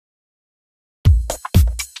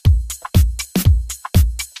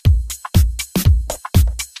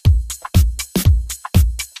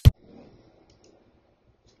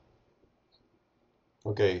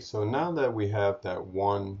Okay, so now that we have that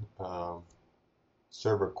one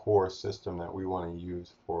server core system that we want to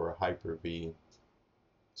use for Hyper-V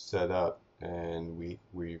set up, and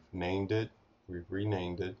we've named it, we've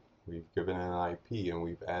renamed it, we've given it an IP, and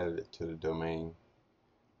we've added it to the domain.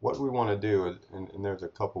 What we want to do is, and there's a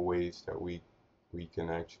couple ways that we can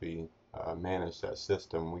actually manage that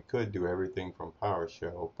system. We could do everything from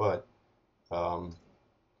PowerShell, but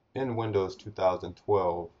in Windows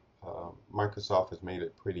 2012, Microsoft has made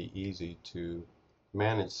it pretty easy to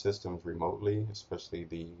manage systems remotely, especially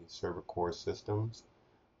the server core systems,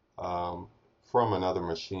 from another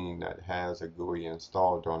machine that has a GUI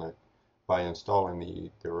installed on it by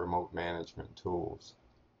installing the remote management tools.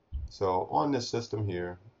 So on this system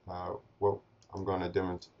here, what I'm going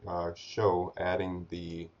to show adding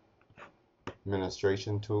the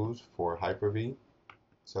administration tools for Hyper-V.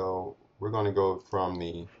 So we're going to go from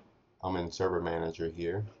I'm in Server Manager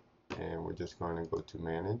here, and we're just going to go to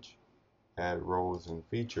Manage, Add Roles and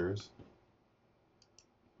Features.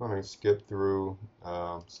 I'm going to skip through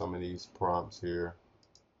some of these prompts here,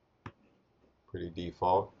 pretty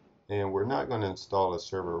default, and we're not going to install a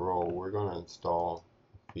server role, we're going to install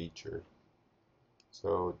a feature.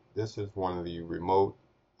 So this is one of the remote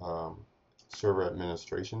server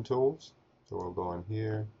administration tools. So we'll go in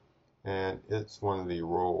here, and it's one of the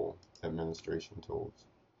role administration tools.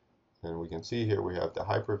 And we can see here we have the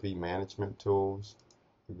Hyper-V management tools.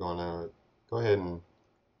 We're going to go ahead and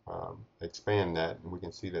expand that, and we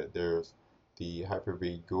can see that there's the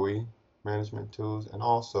Hyper-V GUI management tools and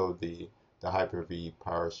also the Hyper-V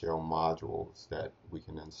PowerShell modules that we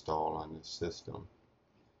can install on this system.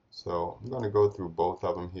 So I'm going to go through both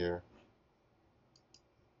of them here.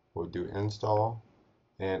 We'll do install,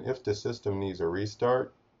 and if the system needs a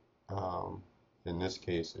restart, in this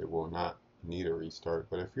case it will not need a restart,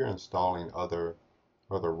 but if you're installing other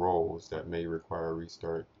roles that may require a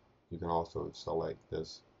restart, you can also select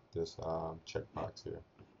this checkbox here.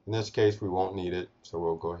 In this case we won't need it, so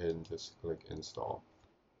we'll go ahead and just click install.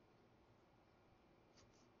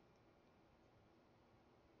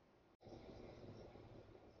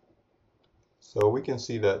 So we can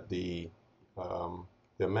see that the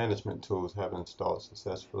management tools have installed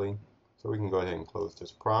successfully, so we can go ahead and close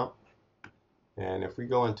this prompt. And if we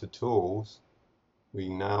go into tools, we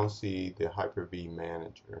now see the Hyper-V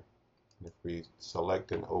manager. If we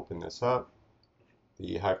select and open this up,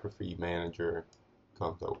 the Hyper-V manager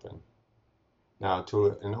comes open. Now,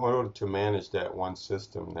 in order to manage that one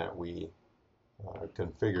system that we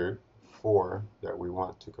configured that we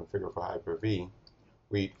want to configure for Hyper-V,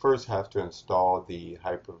 we first have to install the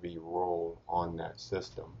Hyper-V role on that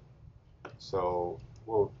system. So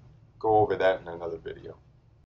we'll go over that in another video.